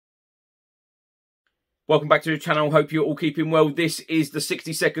Welcome back to the channel. Hope you're all keeping well. This is the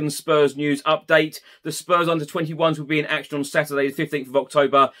 60-second Spurs news update. The Spurs under-21s will be in action on Saturday, the 15th of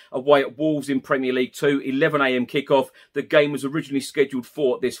October, away at Wolves in Premier League 2, 11 AM kickoff. The game was originally scheduled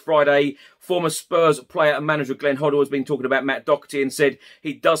for this Friday. Former Spurs player and manager Glenn Hoddle has been talking about Matt Doherty and said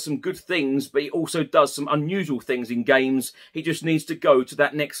he does some good things, but he also does some unusual things in games. He just needs to go to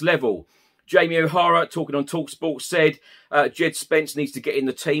that next level. Jamie O'Hara, talking on TalkSport, said Jed Spence needs to get in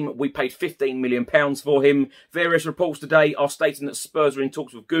the team. We paid £15 million for him. Various reports today are stating that Spurs are in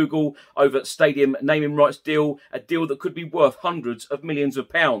talks with Google over stadium naming rights deal, a deal that could be worth hundreds of millions of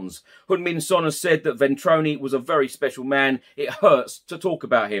pounds. Heung-min Son has said that Ventrone was a very special man. It hurts to talk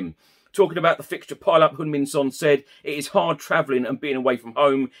about him. Talking about the fixture pile-up, Heung-min Son said, "It is hard travelling and being away from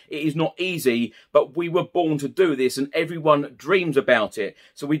home. It is not easy, but we were born to do this and everyone dreams about it.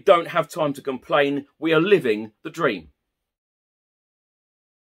 So we don't have time to complain. We are living the dream."